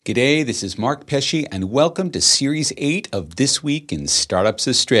G'day, this is Mark Pesce, and welcome to Series 8 of This Week in Startups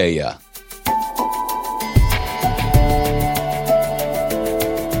Australia.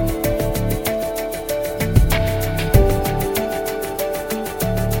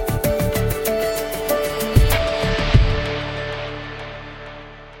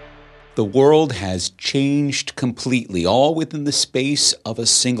 The world has changed completely, all within the space of a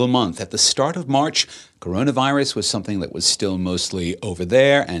single month. At the start of March, coronavirus was something that was still mostly over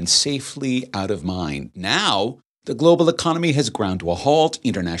there and safely out of mind. Now, the global economy has ground to a halt,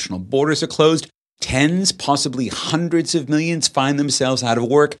 international borders are closed, tens, possibly hundreds of millions find themselves out of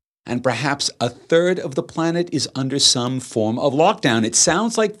work, and perhaps a third of the planet is under some form of lockdown. It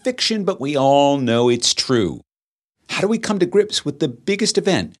sounds like fiction, but we all know it's true. How do we come to grips with the biggest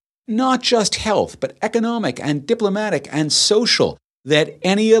event, not just health, but economic and diplomatic and social, that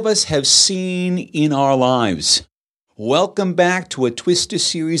any of us have seen in our lives? Welcome back to a Twister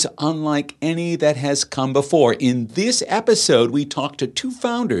series unlike any that has come before. In this episode, we talk to two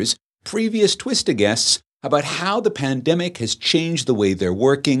founders, previous Twister guests, about how the pandemic has changed the way they're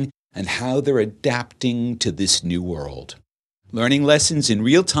working and how they're adapting to this new world. Learning lessons in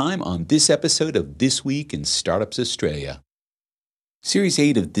real time on this episode of This Week in Startups Australia. Series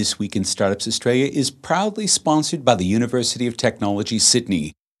 8 of This Week in Startups Australia is proudly sponsored by the University of Technology,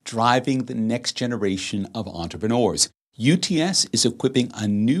 Sydney, driving the next generation of entrepreneurs. UTS is equipping a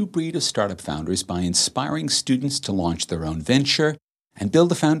new breed of startup founders by inspiring students to launch their own venture and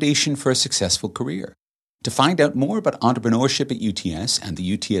build a foundation for a successful career. To find out more about entrepreneurship at UTS and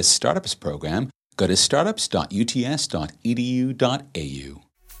the UTS Startups program, go to startups.uts.edu.au.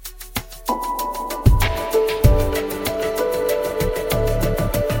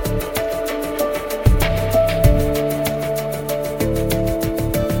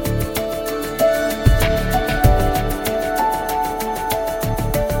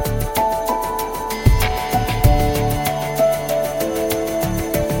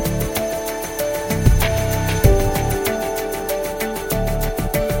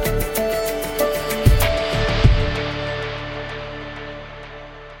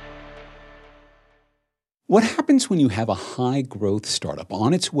 What happens when you have a high-growth startup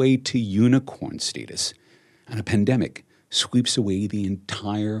on its way to unicorn status and a pandemic sweeps away the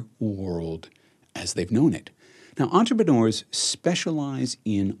entire world as they've known it? Now, entrepreneurs specialize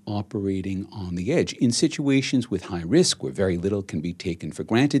in operating on the edge in situations with high risk where very little can be taken for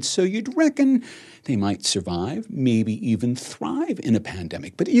granted, so you'd reckon they might survive, maybe even thrive in a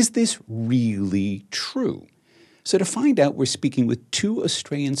pandemic. But is this really true? So to find out, we're speaking with two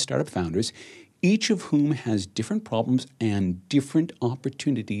Australian startup founders, each of whom has different problems and different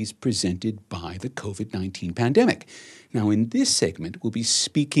opportunities presented by the COVID-19 pandemic. Now, in this segment, we'll be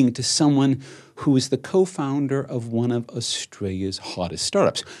speaking to someone who is the co-founder of one of Australia's hottest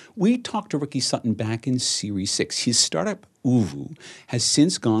startups. We talked to Ricky Sutton back in Series 6. His startup, Oovu, has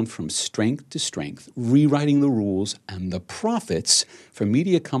since gone from strength to strength, rewriting the rules and the profits for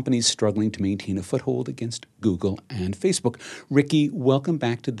media companies struggling to maintain a foothold against Google and Facebook. Ricky, welcome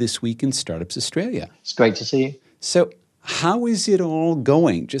back to This Week in Startups Australia. It's great to see you. So how is it all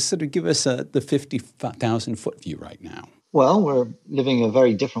going? Just sort of give us the 50,000-foot view right now. Well, we're living a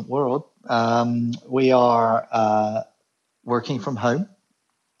very different world. We are working from home.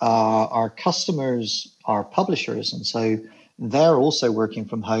 Our customers are publishers, and so they're also working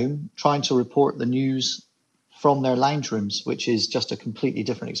from home, trying to report the news from their lounge rooms, which is just a completely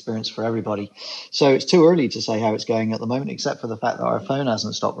different experience for everybody. So it's too early to say how it's going at the moment, except for the fact that our phone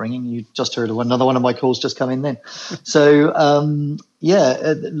hasn't stopped ringing. You just heard another one of my calls just come in then. So,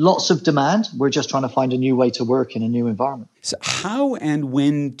 lots of demand. We're just trying to find a new way to work in a new environment. So how and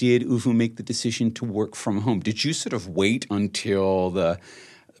when did Oovu make the decision to work from home? Did you sort of wait until the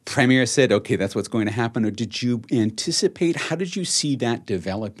Premier said, okay, that's what's going to happen, or did you anticipate? How did you see that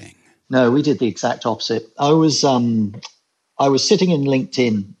developing? No, we did the exact opposite. I was sitting in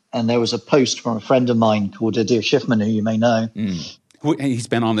LinkedIn, and there was a post from a friend of mine called Adir Schiffman, who you may know. He's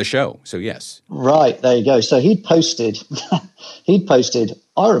been on the show, so yes. Right, there you go. So he'd posted,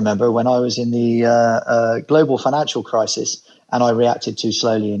 I remember when I was in the global financial crisis, and I reacted too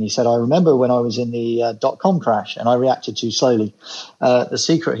slowly. And he said, I remember when I was in the dot-com crash, and I reacted too slowly. The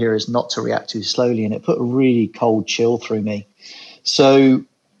secret here is not to react too slowly, and it put a really cold chill through me. So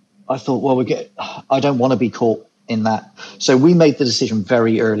I thought, well, I don't want to be caught in that. So we made the decision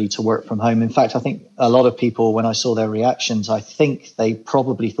very early to work from home. In fact, I think a lot of people, when I saw their reactions, I think they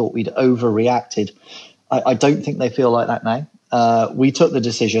probably thought we'd overreacted. I don't think they feel like that now. We took the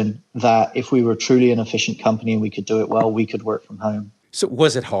decision that if we were truly an efficient company and we could do it well, we could work from home. So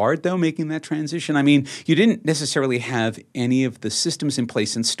was it hard, though, making that transition? I mean, you didn't necessarily have any of the systems in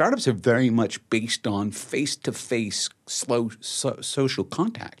place, and startups are very much based on face-to-face, social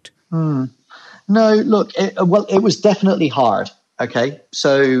contact. No, look, it was definitely hard. Okay,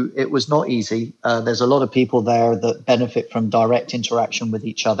 so it was not easy. There's a lot of people there that benefit from direct interaction with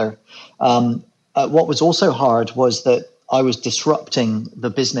each other. What was also hard was that I was disrupting the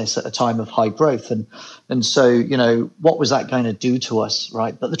business at a time of high growth, and so what was that going to do to us,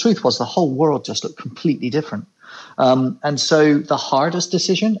 right? But the truth was, the whole world just looked completely different. And so the hardest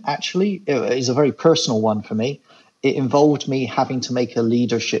decision actually is a very personal one for me. It involved me having to make a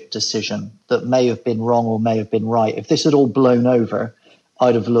leadership decision that may have been wrong or may have been right. If this had all blown over,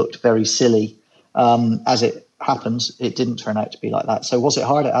 I'd have looked very silly. As it happens, it didn't turn out to be like that. So was it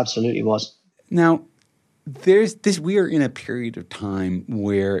hard? It absolutely was. Now, we are in a period of time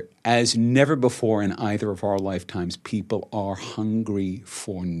where, as never before in either of our lifetimes, people are hungry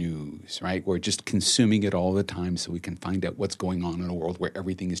for news, right? We're just consuming it all the time so we can find out what's going on in a world where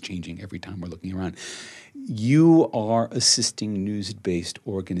everything is changing every time we're looking around. You are assisting news-based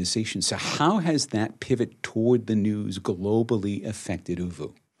organizations. So how has that pivot toward the news globally affected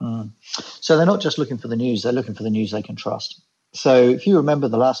ooVoo? So they're not just looking for the news, they're looking for the news they can trust. So if you remember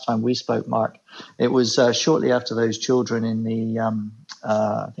the last time we spoke, Mark, it was shortly after those children in the,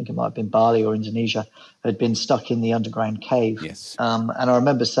 I think it might have been Bali or Indonesia, had been stuck in the underground cave. Yes. And I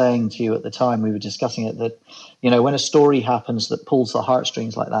remember saying to you at the time, we were discussing it, that, when a story happens that pulls the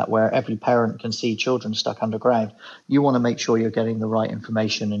heartstrings like that, where every parent can see children stuck underground, you want to make sure you're getting the right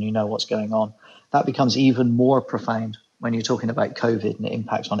information and you know what's going on. That becomes even more profound when you're talking about COVID and the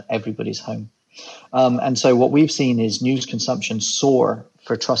impacts on everybody's home. And so what we've seen is news consumption soar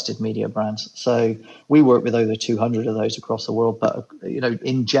for trusted media brands. So we work with over 200 of those across the world. But,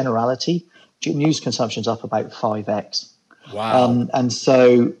 in generality, news consumption's up about 5x. Wow. And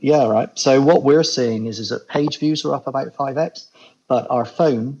so, yeah, right. So what we're seeing is that page views are up about 5x, but our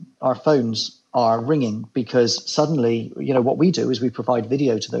phones are ringing because suddenly, what we do is we provide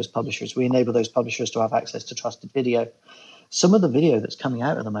video to those publishers. We enable those publishers to have access to trusted video. Some of the video that's coming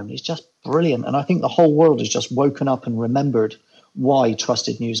out at the moment is just brilliant. And I think the whole world has just woken up and remembered why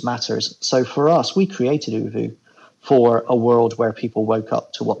trusted news matters. So for us, we created ooVoo for a world where people woke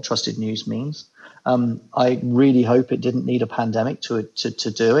up to what trusted news means. I really hope it didn't need a pandemic to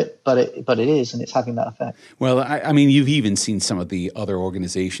do it, but it is, and it's having that effect. Well, I mean, you've even seen some of the other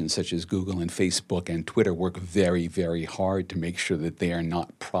organizations such as Google and Facebook and Twitter work very, very hard to make sure that they are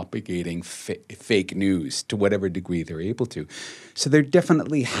not propagating fake news to whatever degree they're able to. So there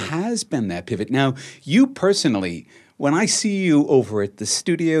definitely has been that pivot. Now, you personally, when I see you over at the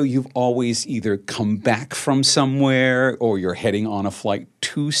studio, you've always either come back from somewhere or you're heading on a flight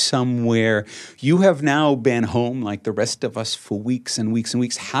to somewhere. You have now been home like the rest of us for weeks and weeks and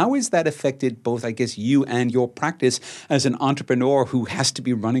weeks. How has that affected both, I guess, you and your practice as an entrepreneur who has to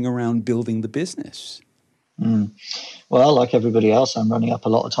be running around building the business? Well, like everybody else, I'm running up a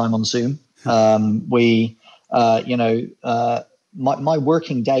lot of time on Zoom. My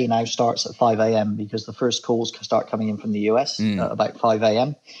working day now starts at 5 a.m. because the first calls start coming in from the US at about 5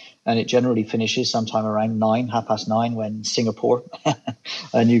 a.m. And it generally finishes sometime around 9:30 when Singapore,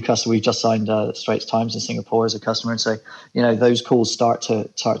 a new customer, we've just signed Straits Times in Singapore as a customer. And so, those calls start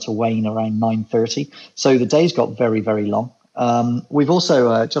to wane around 9:30. So the day's got very, very long. We've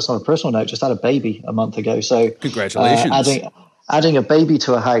also, just on a personal note, just had a baby a month ago. So congratulations. Adding a baby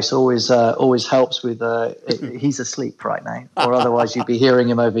to a house always helps with, he's asleep right now, or otherwise you'd be hearing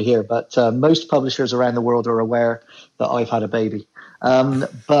him over here. But most publishers around the world are aware that I've had a baby.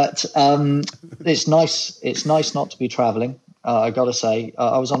 But it's nice. It's nice not to be traveling. I got to say,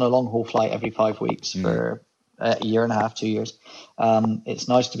 I was on a long haul flight every 5 weeks for a year and a half, 2 years. It's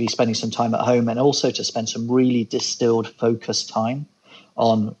nice to be spending some time at home and also to spend some really distilled, focused time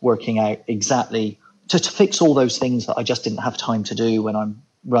on working out exactly to fix all those things that I just didn't have time to do when I'm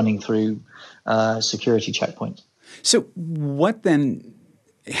running through security checkpoints. So what then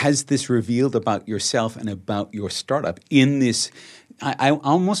has this revealed about yourself and about your startup in this? I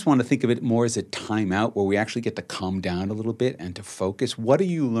almost want to think of it more as a timeout where we actually get to calm down a little bit and to focus. What are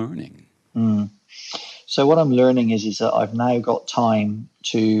you learning? So what I'm learning is that I've now got time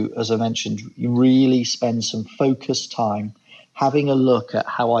to, as I mentioned, really spend some focused time having a look at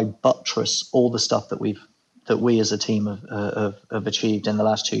how I buttress all the stuff that we've that we as a team have achieved in the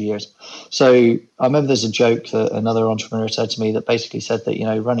last 2 years. So I remember there's a joke that another entrepreneur said to me that basically said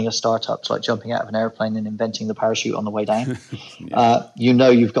that, running a startup is like jumping out of an airplane and inventing the parachute on the way down. Yeah.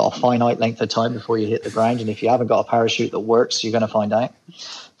 You've got a finite length of time before you hit the ground. And if you haven't got a parachute that works, you're going to find out.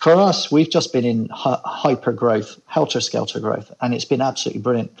 For us, we've just been in hyper growth, helter-skelter growth, and it's been absolutely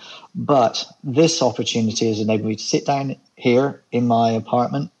brilliant. But this opportunity has enabled me to sit down here in my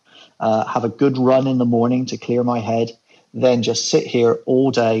apartment, have a good run in the morning to clear my head, then just sit here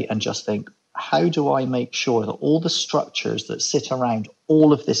all day and just think, how do I make sure that all the structures that sit around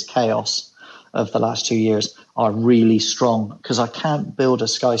all of this chaos of the last 2 years are really strong? Because I can't build a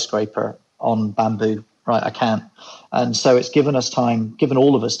skyscraper on bamboo, right? I can't. And so it's given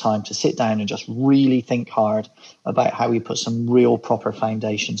all of us time to sit down and just really think hard about how we put some real proper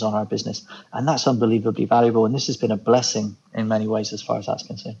foundations on our business. And that's unbelievably valuable. And this has been a blessing in many ways as far as that's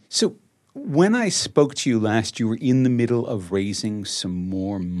concerned. So when I spoke to you last, you were in the middle of raising some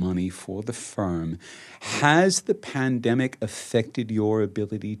more money for the firm. Has the pandemic affected your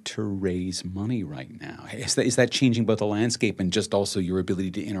ability to raise money right now? Is that changing both the landscape and just also your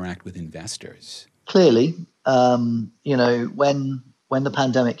ability to interact with investors? Clearly, when the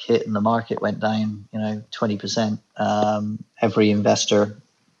pandemic hit and the market went down, 20%, every investor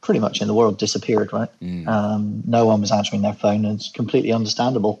pretty much in the world disappeared, right? No one was answering their phone, and it's completely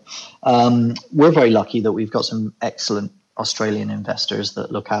understandable. We're very lucky that we've got some excellent Australian investors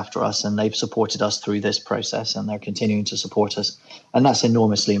that look after us, and they've supported us through this process, and they're continuing to support us, and that's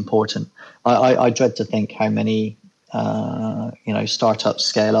enormously important. I dread to think how many startups,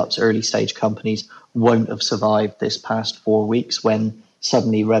 scale-ups, early-stage companies won't have survived this past 4 weeks when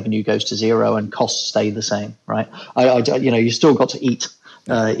suddenly revenue goes to zero and costs stay the same, right? You still got to eat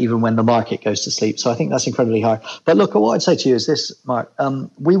even when the market goes to sleep. So I think that's incredibly hard. But look, what I'd say to you is this, Mark.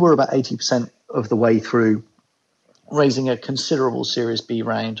 We were about 80% of the way through raising a considerable Series B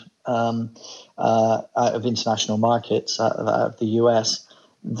round out of international markets, out of the US.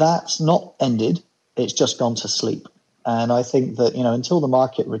 That's not ended. It's just gone to sleep. And I think that, until the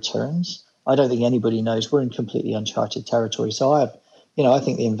market returns, I don't think anybody knows. We're in completely uncharted territory. So I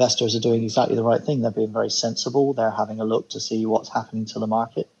think the investors are doing exactly the right thing. They're being very sensible. They're having a look to see what's happening to the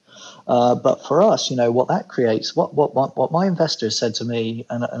market. But for us, what that creates, what my investors said to me,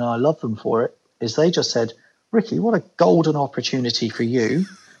 and I love them for it, is they just said, Ricky, what a golden opportunity for you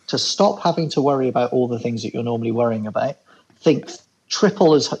to stop having to worry about all the things that you're normally worrying about. Think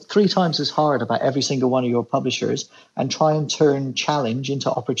 3 times as hard about every single one of your publishers and try and turn challenge into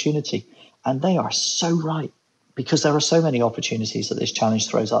opportunity. And they are so right, because there are so many opportunities that this challenge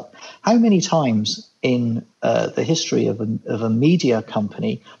throws up. How many times in the history of a media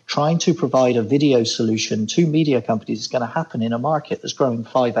company trying to provide a video solution to media companies is going to happen in a market that's growing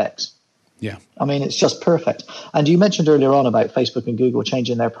 5x? Yeah. I mean, it's just perfect. And you mentioned earlier on about Facebook and Google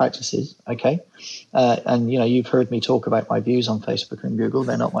changing their practices, okay? And, you've heard me talk about my views on Facebook and Google.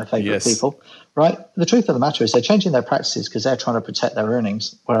 They're not my favorite people, right? The truth of the matter is they're changing their practices because they're trying to protect their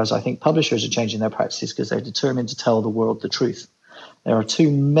earnings, whereas I think publishers are changing their practices because they're determined to tell the world the truth. There are two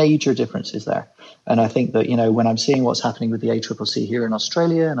major differences there. And I think that, when I'm seeing what's happening with the ACCC here in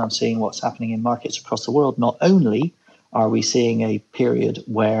Australia, and I'm seeing what's happening in markets across the world, not only are we seeing a period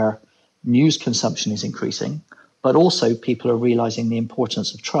where news consumption is increasing, but also people are realizing the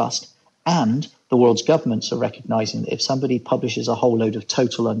importance of trust, and the world's governments are recognizing that if somebody publishes a whole load of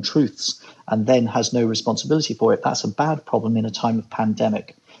total untruths and then has no responsibility for it, that's a bad problem in a time of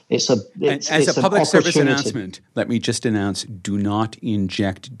pandemic. As a public service announcement, let me just announce, do not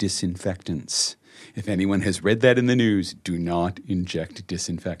inject disinfectants. If anyone has read that in the news, do not inject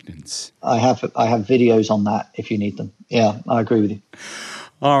disinfectants. I have videos on that if you need them. Yeah, I agree with you.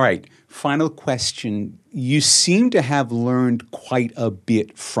 All right. Final question. You seem to have learned quite a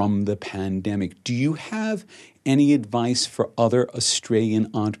bit from the pandemic. Do you have any advice for other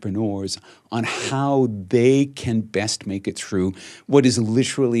Australian entrepreneurs on how they can best make it through what is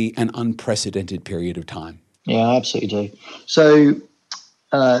literally an unprecedented period of time? Yeah, I absolutely do. So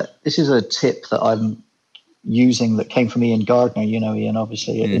this is a tip that I'm using that came from Ian Gardner, Ian,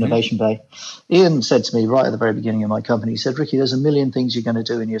 obviously, at Innovation Bay. Ian said to me right at the very beginning of my company, he said, Ricky, there's a million things you're going to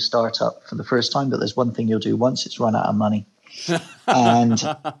do in your startup for the first time, but there's one thing you'll do once, it's run out of money. and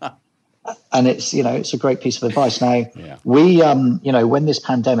it's, it's a great piece of advice. Now, we, when this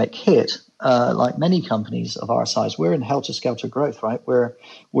pandemic hit, like many companies of our size, we're in helter-skelter growth, right?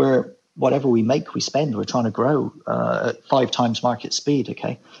 We're whatever we make, we spend. We're trying to grow at 5 times market speed,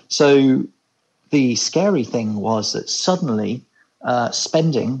 okay? So the scary thing was that suddenly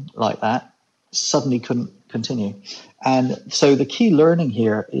spending like that suddenly couldn't continue. And so the key learning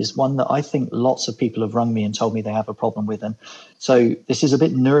here is one that I think lots of people have rung me and told me they have a problem with. And so this is a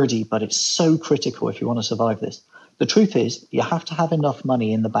bit nerdy, but it's so critical if you want to survive this. The truth is, you have to have enough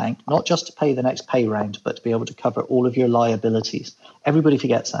money in the bank, not just to pay the next pay round, but to be able to cover all of your liabilities. Everybody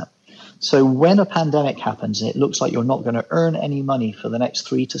forgets that. So when a pandemic happens and it looks like you're not going to earn any money for the next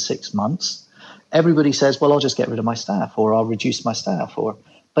 3 to 6 months, everybody says, well, I'll just get rid of my staff, or I'll reduce my staff,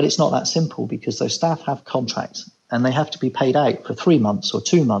 but it's not that simple, because those staff have contracts and they have to be paid out for 3 months or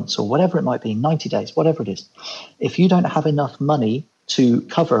 2 months or whatever it might be, 90 days, whatever it is. If you don't have enough money to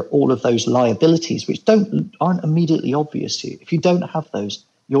cover all of those liabilities, which aren't immediately obvious to you, if you don't have those,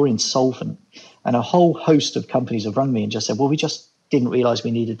 you're insolvent. And a whole host of companies have rung me and just said, well, we just didn't realize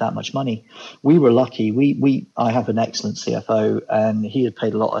we needed that much money. We were lucky. I have an excellent CFO, and he had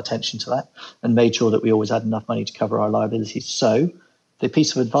paid a lot of attention to that and made sure that we always had enough money to cover our liabilities. So the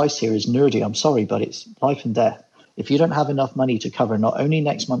piece of advice here is nerdy, I'm sorry, but it's life and death. If you don't have enough money to cover not only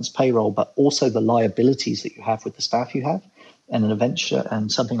next month's payroll, but also the liabilities that you have with the staff you have, and an event and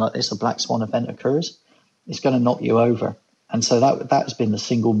something like this, a black swan event occurs, it's going to knock you over. And so that has been the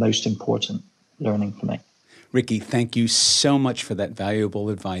single most important learning for me. Ricky, thank you so much for that valuable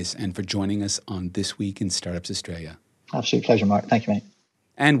advice and for joining us on This Week in Startups Australia. Absolute pleasure, Mark. Thank you, mate.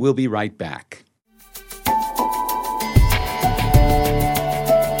 And we'll be right back.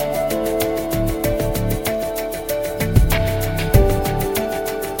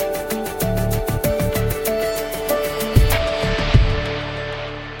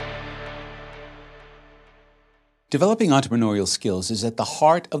 Developing entrepreneurial skills is at the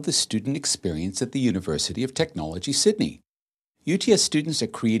heart of the student experience at the University of Technology, Sydney. UTS students are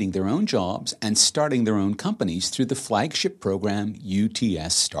creating their own jobs and starting their own companies through the flagship program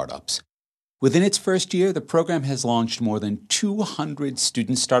UTS Startups. Within its first year, the program has launched more than 200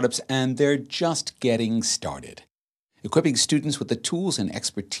 student startups, and they're just getting started. Equipping students with the tools and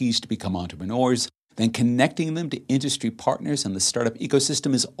expertise to become entrepreneurs, then connecting them to industry partners and the startup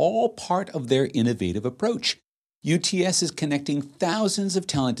ecosystem is all part of their innovative approach. UTS is connecting thousands of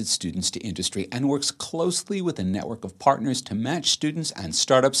talented students to industry and works closely with a network of partners to match students and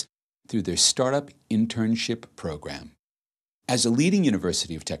startups through their Startup Internship Program. As a leading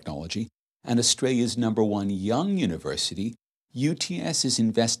university of technology and Australia's #1 young university, UTS is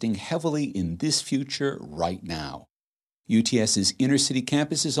investing heavily in this future right now. UTS's inner-city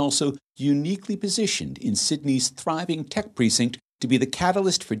campus is also uniquely positioned in Sydney's thriving tech precinct to be the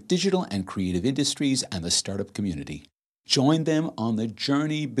catalyst for digital and creative industries and the startup community. Join them on the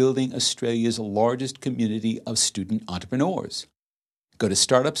journey building Australia's largest community of student entrepreneurs. Go to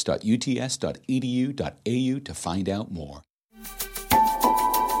startups.uts.edu.au to find out more.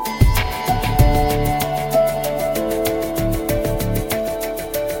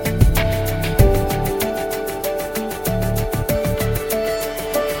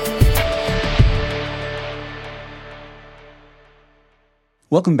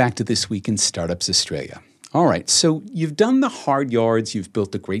 Welcome back to This Week in Startups Australia. All right, so you've done the hard yards, you've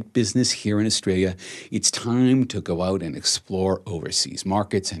built a great business here in Australia. It's time to go out and explore overseas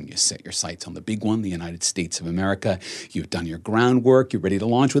markets, and you set your sights on the big one, the United States of America. You've done your groundwork, you're ready to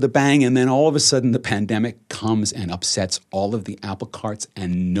launch with a bang, and then all of a sudden the pandemic comes and upsets all of the apple carts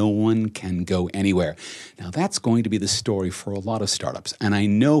and no one can go anywhere. Now that's going to be the story for a lot of startups, and I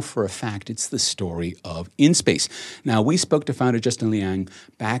know for a fact it's the story of InSpace. Now we spoke to founder Justin Liang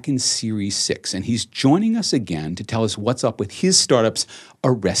back in Series 6, and he's joining us again to tell us what's up with his startup's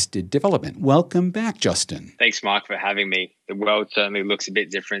Arrested Development. Welcome back, Justin. Thanks, Mark, for having me. The world certainly looks a bit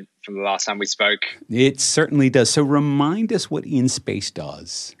different from the last time we spoke. It certainly does. So remind us what InSpace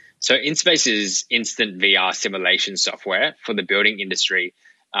does. So InSpace is instant VR simulation software for the building industry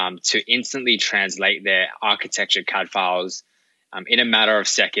to instantly translate their architecture CAD files in a matter of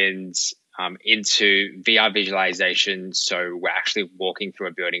seconds into VR visualization. So we're actually walking through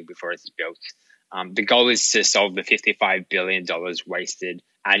a building before it's built. The goal is to solve the $55 billion wasted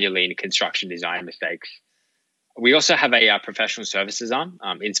annually in construction design mistakes. We also have a professional services arm,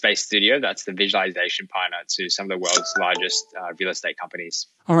 InSpace Studio. That's the visualization partner to some of the world's largest real estate companies.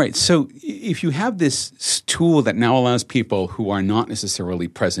 All right. So if you have this tool that now allows people who are not necessarily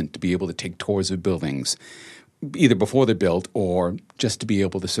present to be able to take tours of buildings, either before they're built or just to be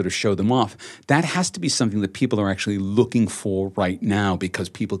able to sort of show them off, that has to be something that people are actually looking for right now because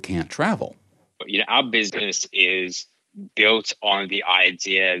people can't travel. Our business is built on the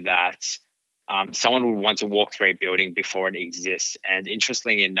idea that someone would want to walk through a building before it exists. And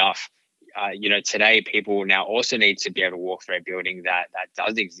interestingly enough, today people now also need to be able to walk through a building that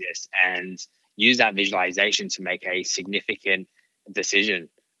does exist and use that visualization to make a significant decision.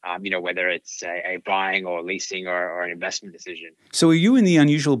 whether it's a buying or leasing or an investment decision. So are you in the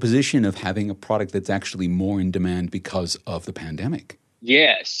unusual position of having a product that's actually more in demand because of the pandemic?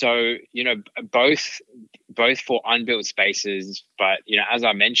 Yeah, so both for unbuilt spaces, but as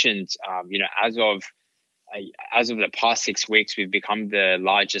I mentioned, as of the past 6 weeks, we've become the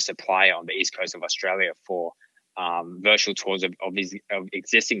largest supplier on the east coast of Australia for virtual tours of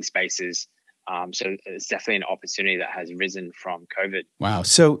existing spaces. So it's definitely an opportunity that has risen from COVID. Wow.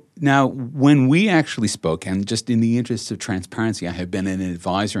 So now when we actually spoke, and just in the interest of transparency, I have been an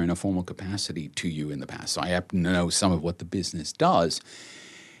advisor in a formal capacity to you in the past. So I happen to know some of what the business does.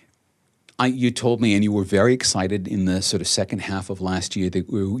 You told me, and you were very excited in the sort of second half of last year, that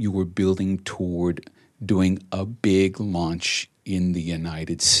you were building toward doing a big launch in the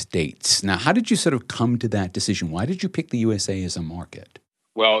United States. Now, how did you sort of come to that decision? Why did you pick the USA as a market?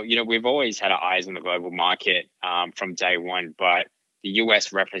 Well, we've always had our eyes on the global market from day one, but the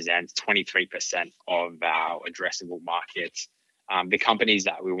US represents 23% of our addressable markets. The companies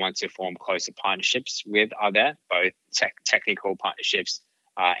that we want to form closer partnerships with are there, both technical partnerships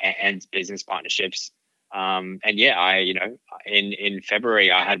and business partnerships. In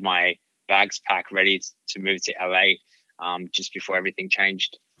February, I had my bags packed ready to move to LA just before everything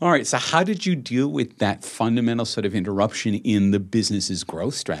changed. All right. So how did you deal with that fundamental sort of interruption in the business's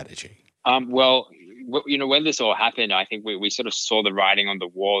growth strategy? When this all happened, I think we sort of saw the writing on the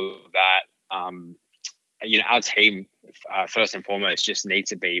wall that, our team, first and foremost, just need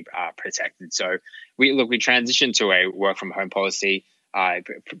to be protected. So we transitioned to a work from home policy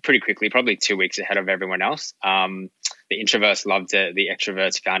pretty quickly, probably 2 weeks ahead of everyone else. The introverts loved it. The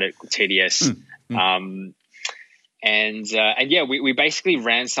extroverts found it tedious. We basically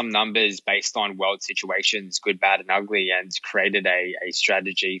ran some numbers based on world situations, good, bad, and ugly, and created a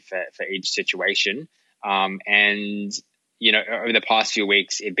strategy for each situation. Over the past few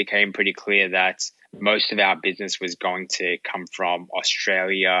weeks, it became pretty clear that most of our business was going to come from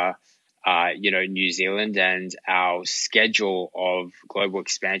Australia, New Zealand, and our schedule of global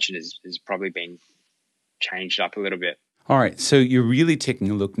expansion has probably been changed up a little bit. All right. So you're really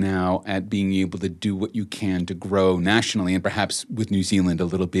taking a look now at being able to do what you can to grow nationally and perhaps with New Zealand a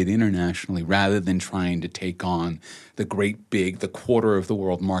little bit internationally, rather than trying to take on the quarter of the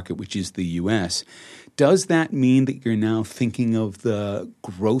world market, which is the US. Does that mean that you're now thinking of the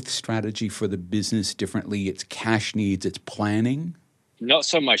growth strategy for the business differently, its cash needs, its planning? Not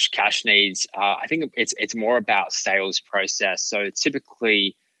so much cash needs. I think it's more about sales process. So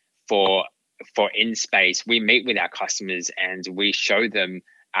typically for InSpace, we meet with our customers and we show them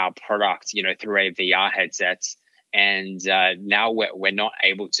our product, through a VR headsets. And now we're not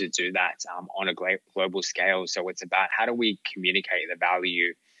able to do that on a global scale. So it's about how do we communicate the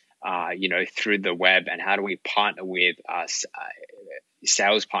value, through the web, and how do we partner with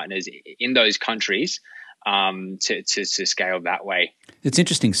sales partners in those countries to scale that way. It's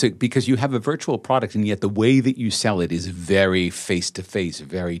interesting. So because you have a virtual product, and yet the way that you sell it is very face-to-face,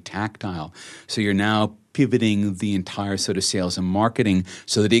 very tactile. So you're now pivoting the entire sort of sales and marketing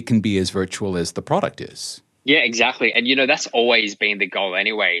so that it can be as virtual as the product is. Yeah, exactly. And, that's always been the goal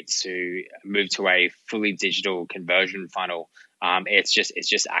anyway, to move to a fully digital conversion funnel. It's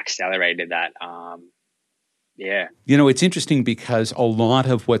just accelerated that. Yeah. It's interesting because a lot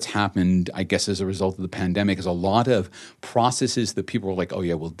of what's happened, I guess, as a result of the pandemic is a lot of processes that people were like, oh,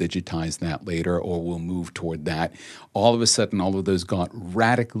 yeah, we'll digitize that later, or we'll move toward that. All of a sudden, all of those got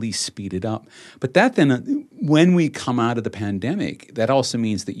radically speeded up. But that then, when we come out of the pandemic, that also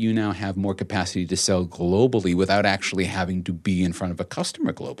means that you now have more capacity to sell globally without actually having to be in front of a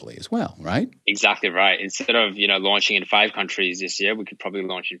customer globally as well, right? Exactly right. Instead of, launching in 5 countries this year, we could probably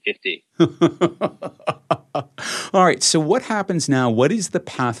launch in 50. All right. So what happens now? What is the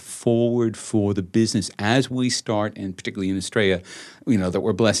path forward for the business as we start, and particularly in Australia, that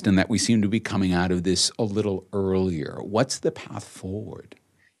we're blessed in that we seem to be coming out of this a little earlier? What's the path forward?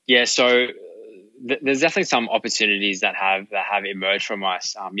 Yeah. So there's definitely some opportunities that have emerged from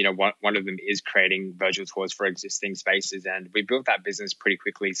us. One of them is creating virtual tours for existing spaces, and we built that business pretty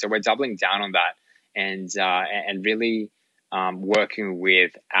quickly. So we're doubling down on that and really working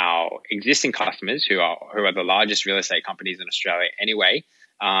with our existing customers who are the largest real estate companies in Australia anyway,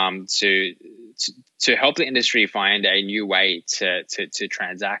 to help the industry find a new way to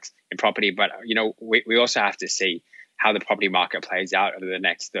transact in property. But, we also have to see how the property market plays out over the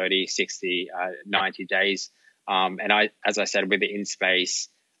next 30, 60, 90 days. As I said, with the InSpace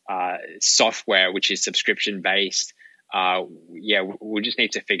software, which is subscription-based, we just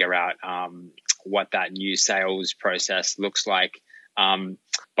need to figure out what that new sales process looks like.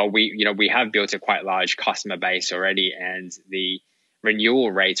 But we have built a quite large customer base already, and the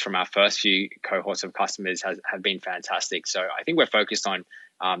renewal rates from our first few cohorts of customers have been fantastic. So I think we're focused on,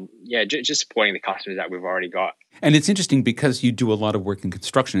 just supporting the customers that we've already got. And it's interesting because you do a lot of work in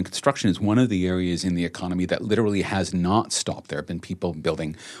construction, and construction is one of the areas in the economy that literally has not stopped. There have been people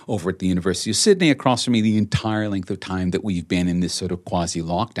building over at the University of Sydney across from me the entire length of time that we've been in this sort of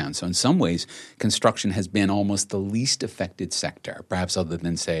quasi-lockdown. So in some ways, construction has been almost the least affected sector, perhaps other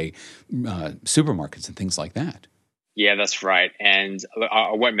than, say, supermarkets and things like that. Yeah, that's right. And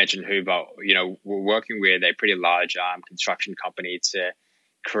I won't mention who, but, we're working with a pretty large construction company to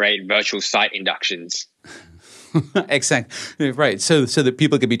create virtual site inductions. Exactly. Right. So that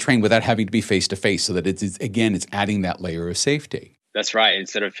people can be trained without having to be face-to-face, so that it's adding that layer of safety. That's right.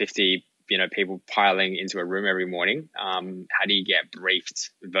 Instead of 50, people piling into a room every morning, how do you get briefed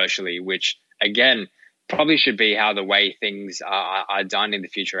virtually, which, again, probably should be how the way things are done in the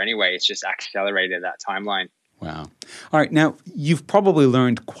future anyway. It's just accelerated that timeline. Wow. All right. Now, you've probably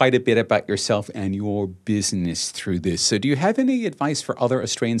learned quite a bit about yourself and your business through this. So do you have any advice for other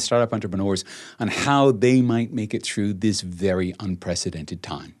Australian startup entrepreneurs on how they might make it through this very unprecedented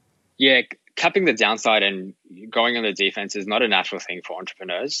time? Yeah, capping the downside and going on the defense is not a natural thing for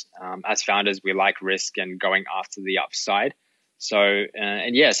entrepreneurs. As founders, we like risk and going after the upside. So,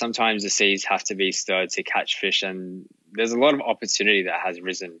 sometimes the seas have to be stirred to catch fish, and there's a lot of opportunity that has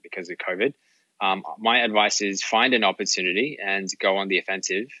risen because of COVID. My advice is find an opportunity and go on the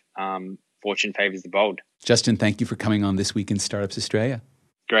offensive. Fortune favors the bold. Justin, thank you for coming on This Week in Startups Australia.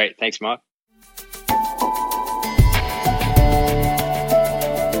 Great. Thanks, Mark.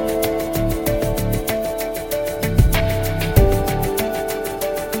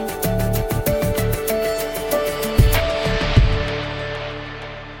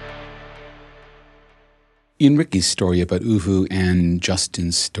 In Ricky's story about ooVoo and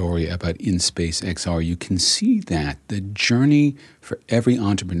Justin's story about InSpace XR, you can see that the journey for every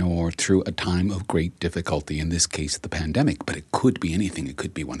entrepreneur through a time of great difficulty, in this case, the pandemic, but it could be anything. It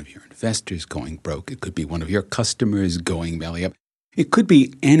could be one of your investors going broke. It could be one of your customers going belly up. It could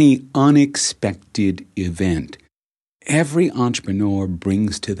be any unexpected event. Every entrepreneur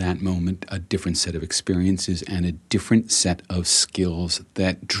brings to that moment a different set of experiences and a different set of skills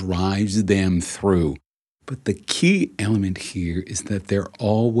that drives them through. But the key element here is that they're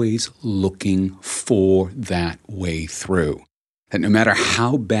always looking for that way through. That no matter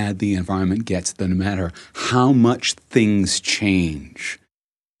how bad the environment gets, no matter how much things change,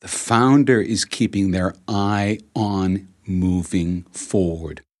 the founder is keeping their eye on moving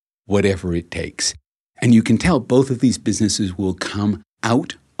forward, whatever it takes. And you can tell both of these businesses will come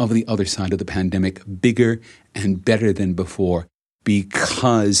out of the other side of the pandemic bigger and better than before,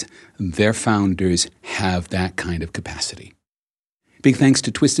 because their founders have that kind of capacity. Big thanks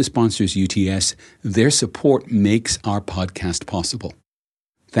to Twista sponsors UTS. Their support makes our podcast possible.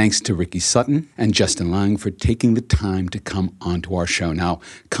 Thanks to Ricky Sutton and Justin Lang for taking the time to come onto our show. Now,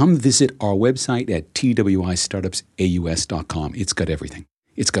 come visit our website at twistartupsaus.com. It's got everything.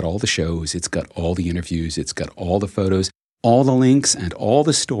 It's got all the shows. It's got all the interviews. It's got all the photos, all the links, and all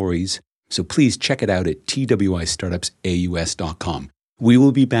the stories. So please check it out at twistartupsaus.com. We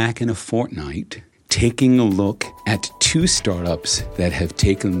will be back in a fortnight taking a look at two startups that have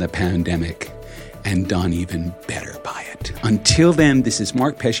taken the pandemic and done even better by it. Until then, this is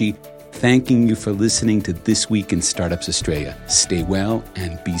Mark Pesce thanking you for listening to This Week in Startups Australia. Stay well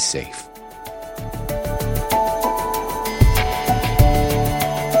and be safe.